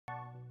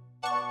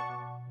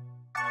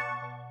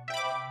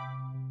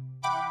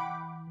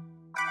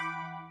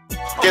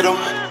Get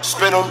them,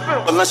 spin them,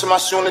 but lunch in my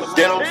shoe in the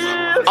denim.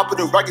 I put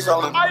the Rockies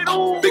all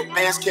in. Big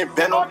bands can't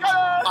bend them.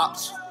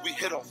 Ops, we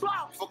hit them.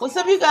 What's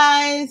up, you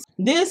guys?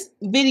 This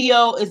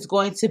video is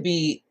going to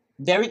be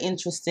very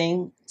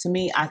interesting to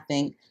me, I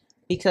think,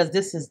 because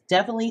this is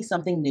definitely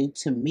something new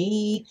to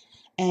me.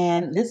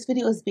 And this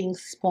video is being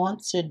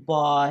sponsored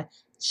by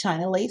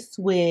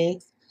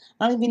Chinalacewigs.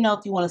 I don't even know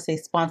if you want to say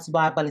sponsored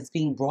by, but it's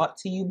being brought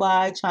to you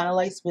by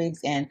Chinalacewigs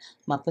and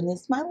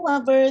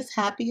Muffinismylovers.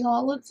 Happy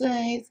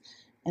holidays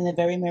and a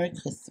very Merry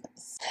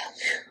Christmas.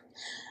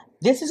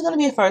 This is going to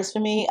be a first for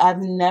me.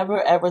 I've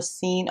never ever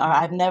seen, or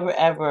I've never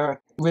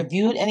ever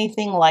reviewed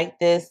anything like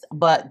this,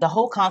 but the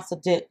whole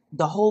concept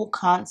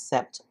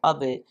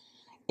of it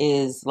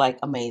is like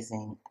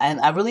amazing.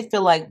 And I really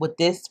feel like with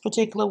this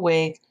particular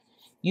wig,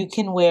 you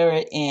can wear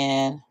it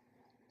in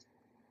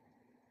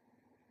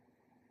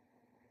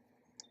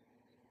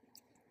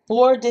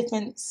 4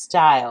 different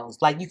styles.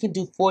 Like you can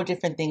do 4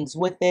 different things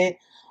with it.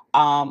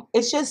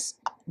 It's just,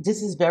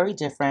 this is very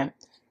different,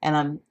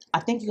 and I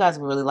think you guys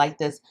will really like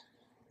this.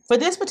 For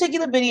this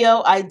particular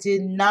video, I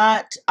did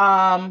not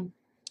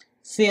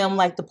film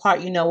like the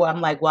part, you know, where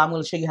I'm like, well, I'm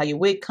going to show you how your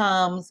wig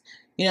comes,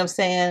 you know what I'm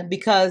saying?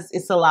 Because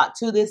it's a lot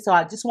to this. So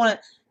I just want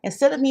to,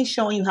 instead of me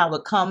showing you how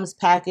it comes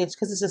packaged,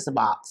 because it's just a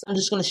box, I'm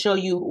just going to show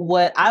you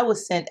what I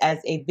was sent as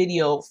a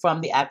video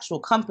from the actual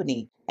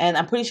company. And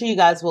I'm pretty sure you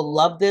guys will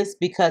love this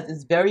because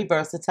it's very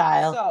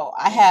versatile. So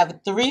I have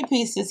 3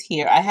 pieces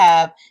here. I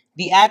have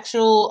the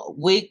actual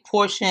wig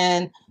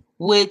portion,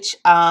 which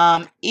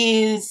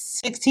is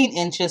 16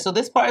 inches. So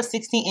this part is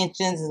 16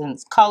 inches and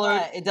it's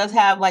colored. It does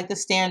have like the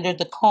standard,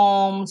 the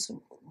combs,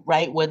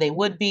 right where they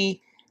would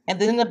be. And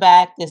then in the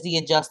back, there's the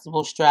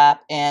adjustable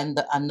strap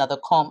and another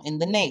comb in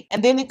the nape.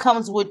 And then it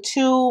comes with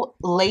 2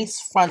 lace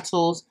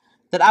frontals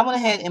that I went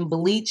ahead and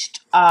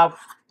bleached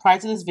prior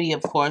to this video,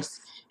 of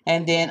course.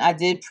 And then I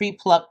did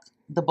pre-pluck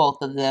the both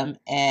of them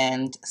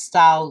and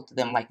styled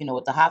them, like, you know,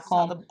 with the hot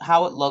comb,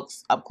 how it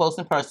looks up close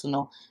and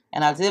personal.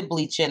 And I did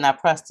bleach it and I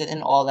pressed it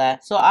and all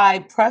that. So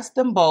I pressed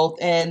them both,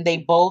 and they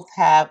both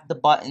have the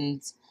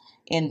buttons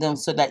in them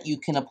so that you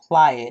can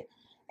apply it.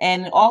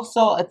 And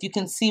also, if you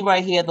can see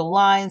right here, the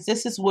lines,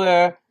 this is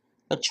where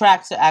the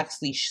tracks are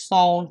actually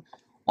sewn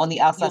on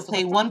the outside. You'll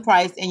pay one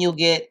price and you'll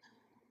get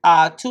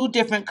 2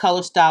 different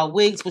color style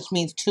wigs, which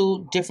means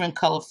 2 different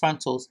color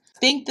frontals. I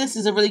think this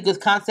is a really good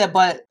concept,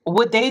 but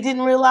what they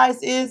didn't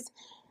realize is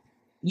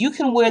you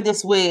can wear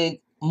this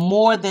wig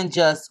more than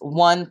just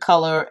 1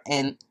 color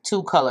and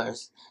 2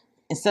 colors.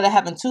 Instead of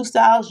having 2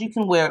 styles, you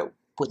can wear it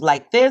with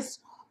like this,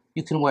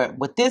 you can wear it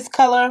with this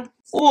color,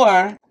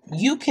 or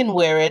you can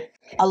wear it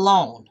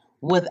alone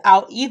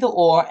without either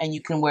or, and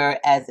you can wear it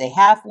as a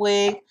half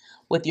wig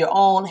with your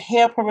own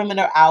hair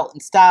perimeter out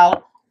and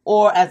styled,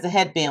 or as a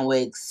headband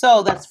wig.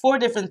 So that's 4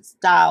 different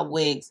style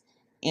wigs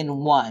in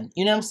one.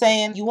 You know what I'm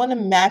saying? You want to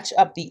match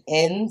up the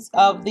ends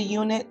of the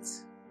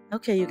units.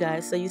 Okay, you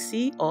guys, so you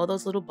see all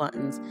those little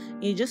buttons.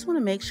 You just want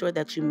to make sure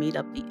that you meet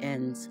up the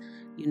ends.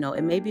 You know,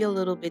 it may be a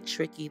little bit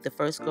tricky the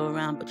first go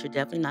around, but you're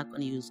definitely not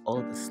going to use all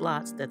of the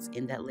slots that's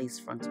in that lace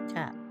frontal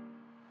cap.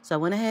 So I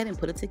went ahead and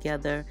put it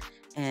together,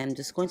 and I'm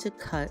just going to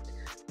cut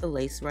the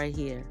lace right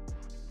here.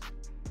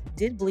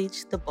 Did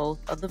bleach the both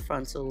of the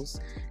frontals.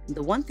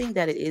 The one thing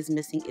that it is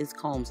missing is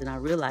combs, and I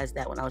realized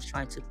that when I was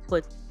trying to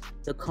put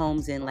the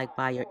combs in, like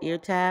by your ear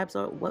tabs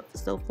or what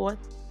so forth,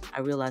 I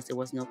realized there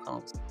was no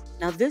combs.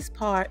 Now this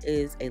part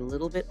is a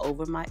little bit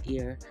over my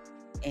ear,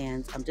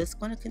 and I'm just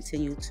going to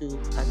continue to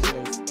cut the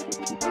lace.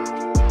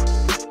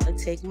 I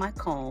take my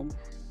comb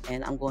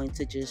and I'm going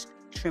to just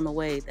trim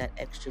away that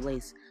extra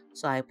lace.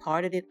 So I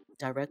parted it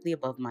directly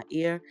above my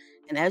ear,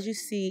 and as you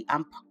see,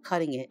 I'm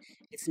cutting it.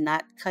 It's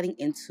not cutting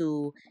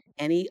into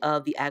any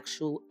of the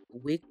actual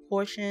wig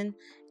portion,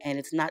 and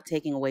it's not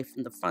taking away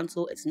from the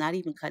frontal. It's not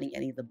even cutting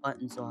any of the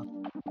buttons off.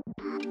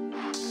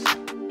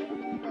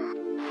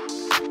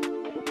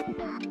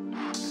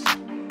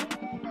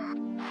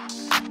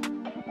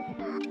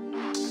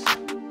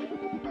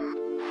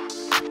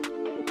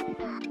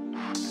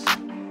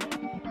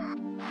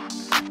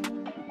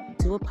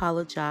 I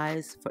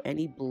apologize for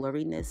any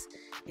blurriness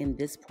in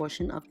this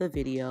portion of the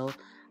video.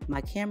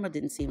 My camera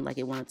didn't seem like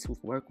it wanted to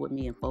work with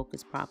me and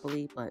focus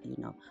properly, but you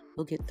know,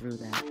 we'll get through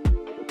that.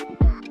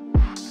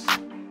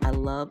 I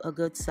love a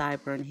good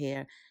sideburn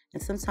hair,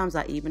 and sometimes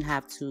I even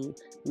have to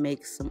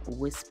make some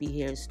wispy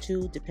hairs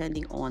too,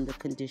 depending on the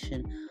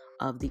condition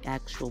of the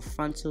actual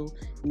frontal,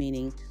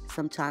 meaning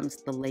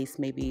sometimes the lace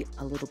may be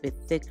a little bit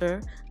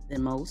thicker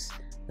than most.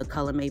 The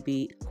color may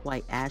be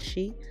quite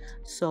ashy,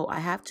 so I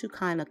have to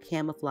kind of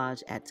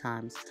camouflage at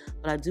times,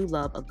 but I do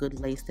love a good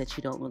lace that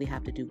you don't really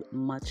have to do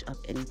much of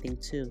anything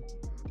to.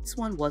 This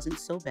one wasn't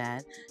so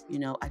bad. You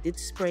know, I did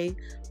spray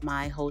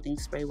my holding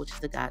spray, which is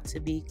the Got To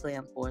Be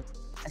Glam Forth.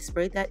 I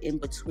sprayed that in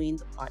between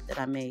the part that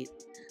I made.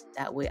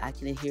 That way I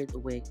can adhere the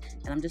wig,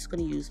 and I'm just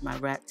going to use my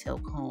rat tail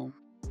comb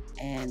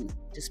and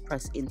just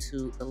press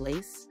into the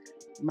lace.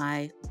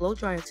 My blow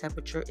dryer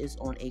temperature is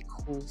on a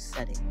cool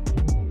setting.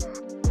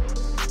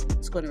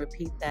 Just going to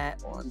repeat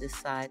that on this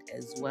side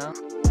as well.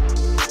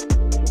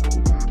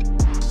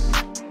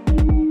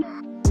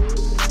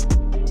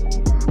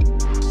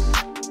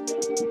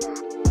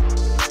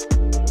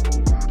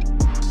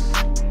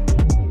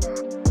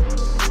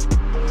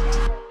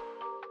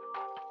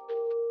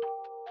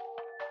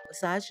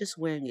 Besides just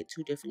wearing it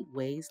two different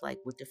ways, like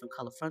with different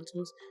color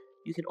frontals,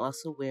 you can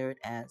also wear it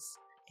as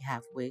a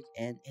half wig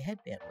and a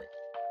headband wig.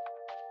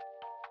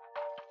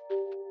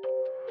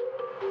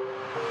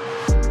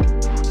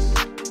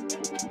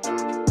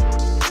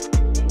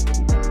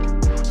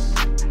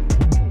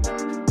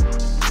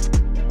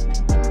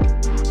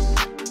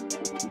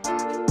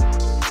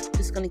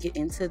 Just going to get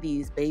into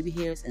these baby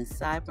hairs and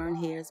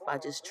sideburn hairs by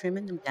just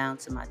trimming them down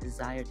to my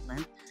desired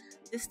length.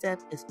 This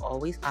step is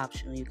always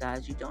optional, you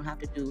guys. You don't have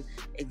to do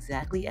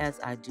exactly as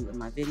I do in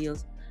my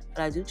videos,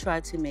 but I do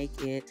try to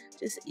make it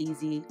just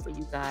easy for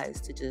you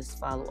guys to just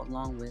follow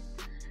along with.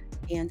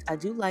 And I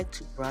do like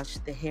to brush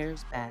the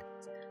hairs back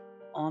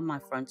on my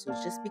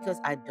frontals just because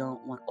I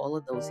don't want all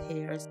of those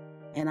hairs,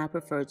 and I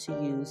prefer to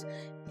use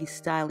these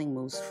styling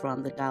mousse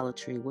from the Dollar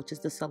Tree, which is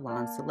the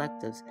Salon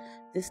Selectives.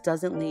 This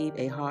doesn't leave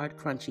a hard,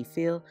 crunchy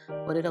feel,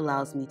 but it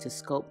allows me to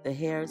sculpt the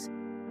hairs.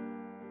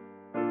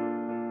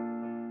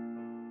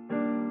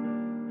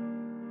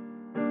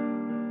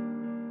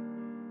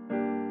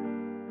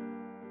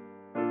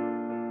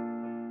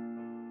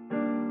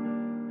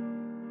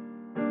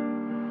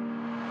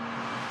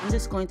 I'm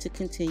just going to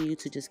continue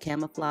to just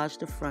camouflage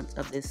the front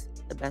of this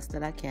the best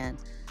that I can.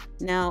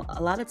 Now,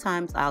 a lot of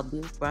times I'll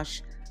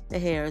brush the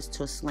hairs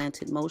to a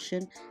slanted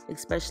motion,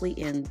 especially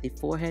in the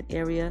forehead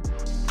area.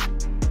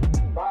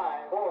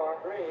 5, 4,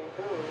 3,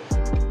 2.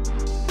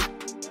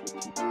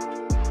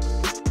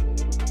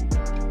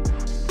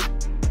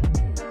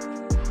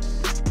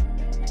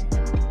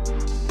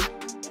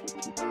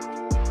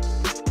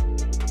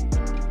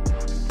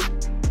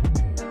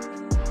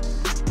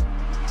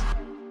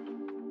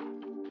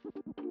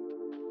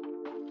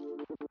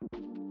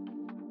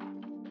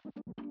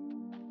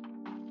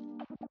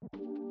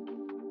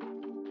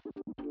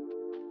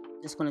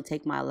 Just going to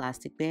take my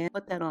elastic band,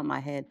 put that on my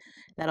head.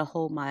 That'll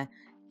hold my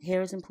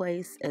hairs in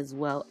place as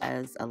well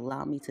as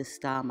allow me to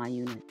style my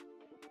unit.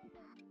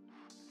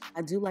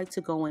 I do like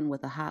to go in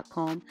with a hot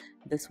comb.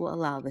 This will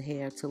allow the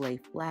hair to lay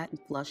flat and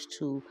flush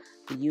to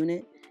the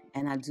unit.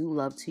 And I do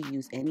love to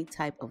use any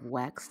type of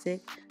wax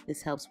stick.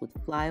 This helps with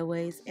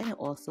flyaways, and it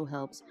also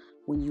helps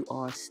when you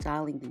are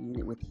styling the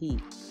unit with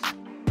heat.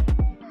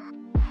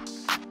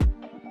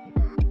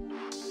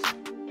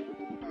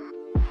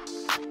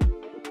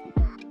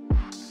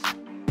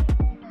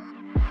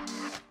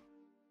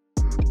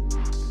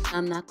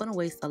 I'm not going to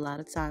waste a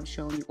lot of time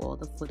showing you all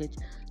the footage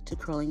to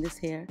curling this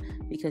hair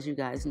because you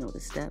guys know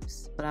the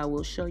steps, but I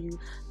will show you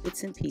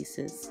bits and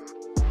pieces.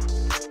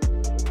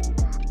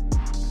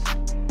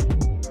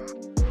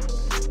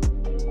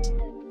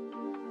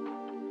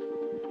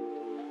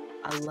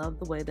 I love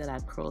the way that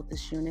I've curled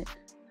this unit.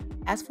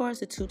 As far as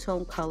the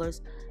two-tone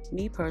colors,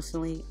 me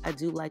personally, I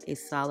do like a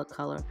solid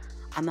color.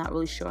 I'm not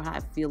really sure how I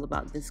feel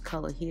about this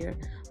color here,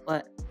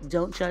 but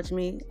don't judge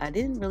me. I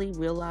didn't really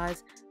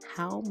realize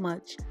how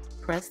much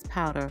pressed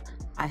powder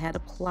I had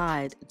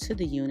applied to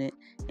the unit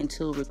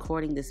until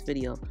recording this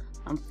video.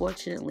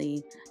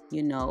 Unfortunately,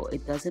 you know,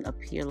 it doesn't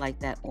appear like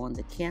that on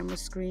the camera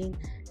screen,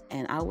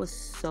 and I was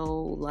so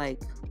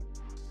like,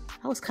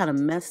 I was kind of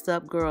messed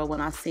up, girl,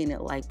 when I seen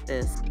it like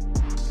this.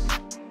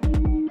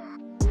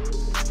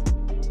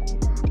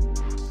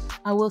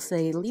 I will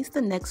say, at least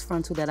the next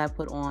frontal that I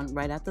put on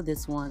right after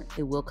this one,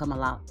 it will come a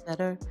lot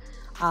better.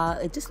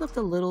 It just looked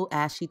a little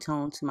ashy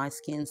tone to my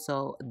skin,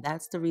 so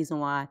that's the reason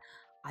why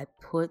I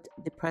put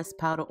the pressed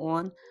powder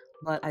on,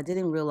 but I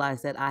didn't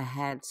realize that I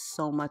had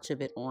so much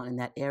of it on in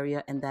that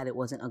area and that it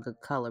wasn't a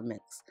good color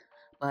mix.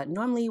 But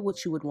normally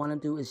what you would want to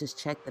do is just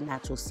check the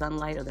natural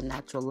sunlight or the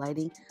natural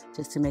lighting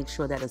just to make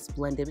sure that it's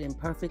blended in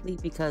perfectly,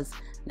 because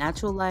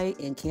natural light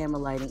and camera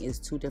lighting is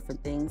two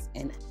different things.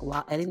 And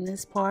while editing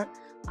this part,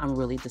 I'm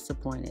really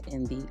disappointed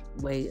in the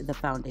way the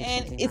foundation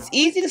came out. And it's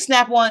easy to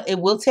snap on. It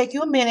will take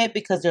you a minute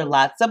because there are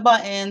lots of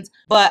buttons,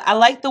 but I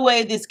like the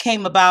way this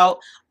came about.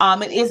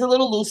 It is a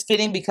little loose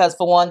fitting because,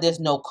 for one, there's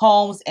no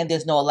combs and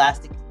there's no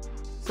elastic.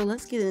 So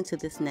let's get into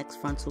this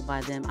next frontal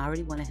by them. I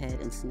already went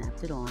ahead and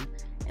snapped it on.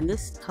 And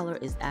this color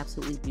is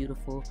absolutely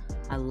beautiful.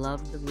 I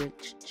love the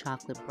rich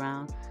chocolate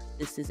brown.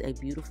 This is a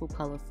beautiful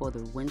color for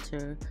the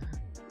winter,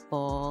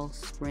 fall,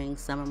 spring,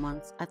 summer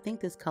months. I think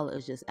this color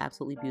is just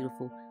absolutely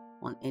beautiful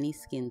on any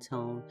skin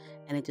tone,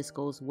 and it just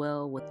goes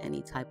well with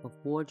any type of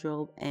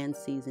wardrobe and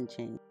season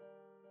change.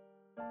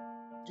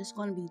 I'm just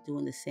going to be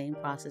doing the same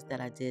process that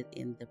I did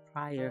in the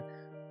prior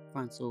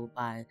frontal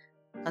by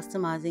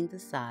customizing the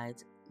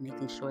sides,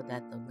 making sure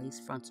that the lace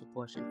frontal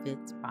portion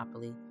fits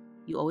properly.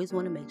 You always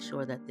want to make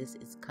sure that this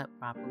is cut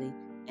properly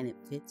and it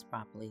fits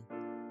properly,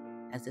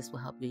 as this will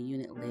help your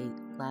unit lay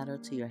flatter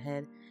to your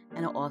head,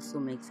 and it also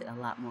makes it a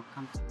lot more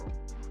comfortable.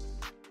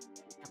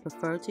 I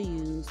prefer to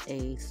use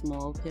a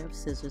small pair of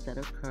scissors that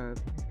are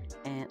curved,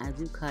 and I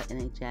do cut in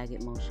a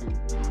jagged motion.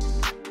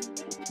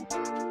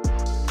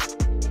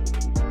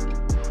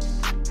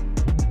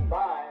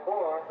 5,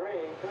 4, 3,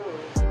 2.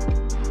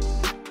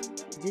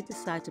 I did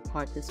decide to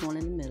part this one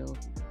in the middle.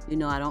 You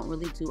know, I don't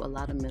really do a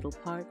lot of middle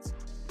parts,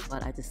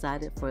 but I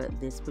decided for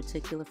this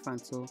particular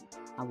frontal,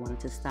 I wanted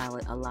to style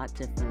it a lot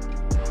different.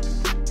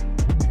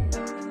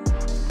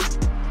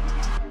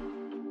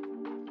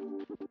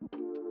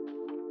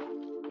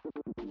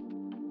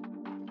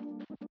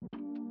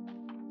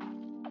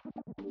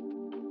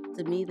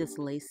 to me, this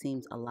lace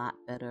seems a lot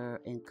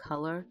better in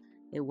color.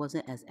 It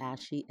wasn't as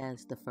ashy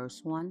as the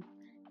first one,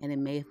 and it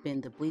may have been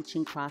the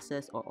bleaching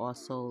process or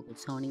also the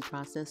toning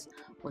process,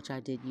 which I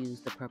did use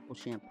the purple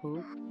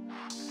shampoo.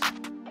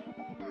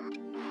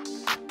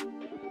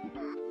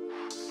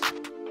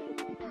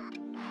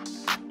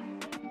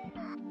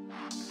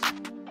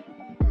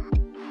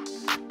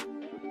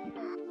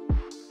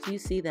 You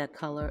see that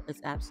color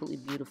is absolutely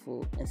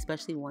beautiful,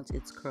 especially once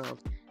it's curled.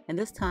 And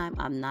this time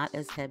I'm not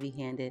as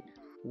heavy-handed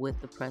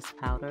with the pressed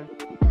powder.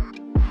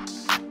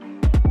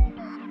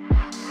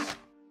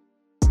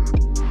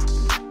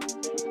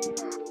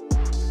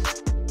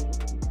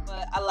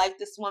 But I like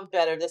this one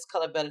better, this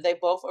color better. They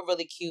both are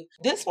really cute.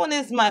 This one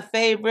is my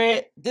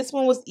favorite. This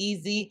one was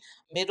easy,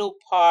 middle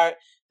part.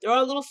 There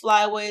are little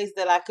flyaways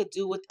that I could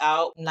do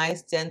without.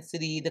 Nice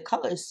density. The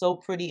color is so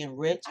pretty and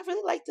rich. I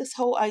really like this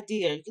whole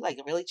idea. You can like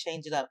really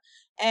change it up.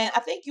 And I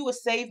think you would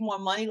save more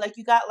money. Like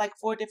you got like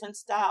 4 different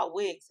style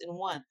wigs in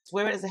one.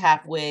 Wear it as a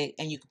half wig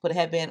and you could put a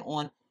headband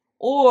on,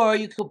 or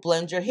you could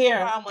blend your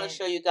hair. What I'm going to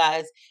show you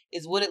guys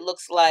is what it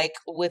looks like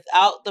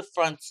without the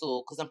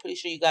frontal, because I'm pretty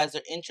sure you guys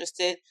are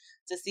interested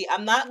to see.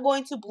 I'm not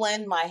going to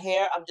blend my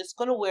hair. I'm just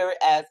going to wear it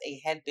as a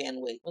headband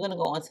wig. We're going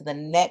to go on to the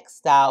next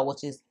style,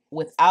 which is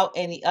without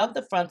any of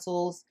the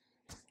frontals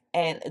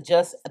and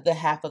just the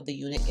half of the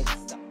unit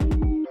itself.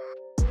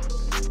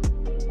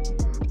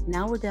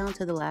 Now we're down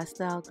to the last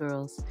style,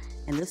 girls,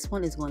 and this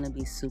one is going to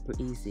be super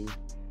easy.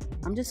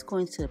 I'm just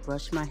going to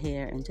brush my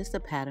hair in just a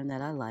pattern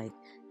that I like.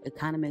 It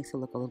kind of makes it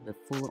look a little bit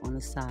fuller on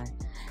the side.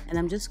 And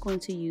I'm just going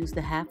to use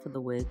the half of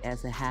the wig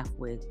as a half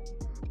wig.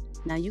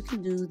 Now you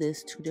can do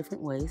this 2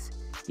 different ways.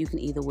 You can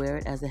either wear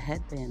it as a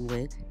headband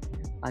wig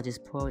by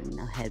just putting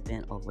a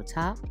headband over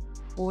top,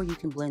 or you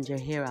can blend your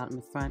hair out in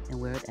the front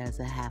and wear it as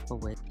a half a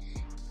wig.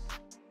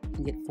 You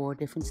can get 4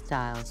 different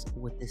styles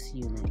with this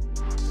unit.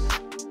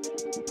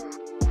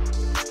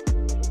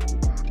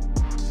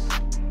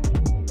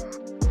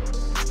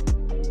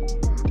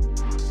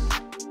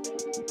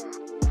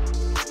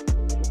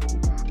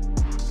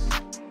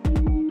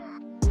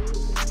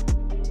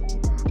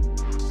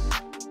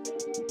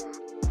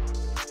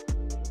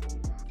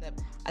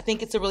 I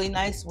think it's a really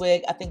nice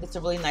wig. I think it's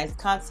a really nice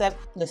concept.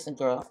 Listen,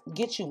 girl,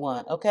 get you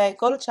one, okay?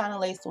 Go to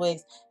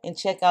Chinalacewigs and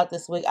check out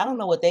this wig. I don't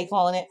know what they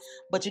calling it,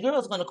 but your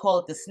girl's going to call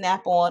it the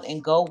Snap-On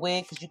and Go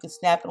wig, because you can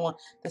snap it on.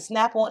 The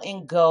Snap-On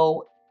and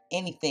Go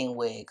anything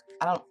wig.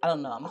 I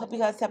don't know. I hope you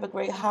guys have a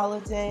great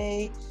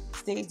holiday.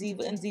 Stay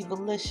diva and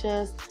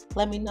divalicious.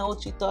 Let me know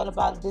what you thought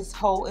about this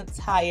whole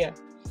entire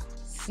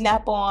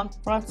Snap-On,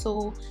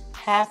 frontal,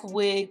 half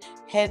wig,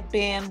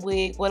 headband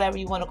wig, whatever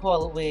you want to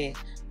call a wig.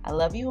 I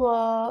love you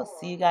all.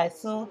 See you guys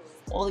soon.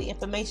 All the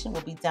information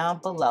will be down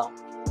below.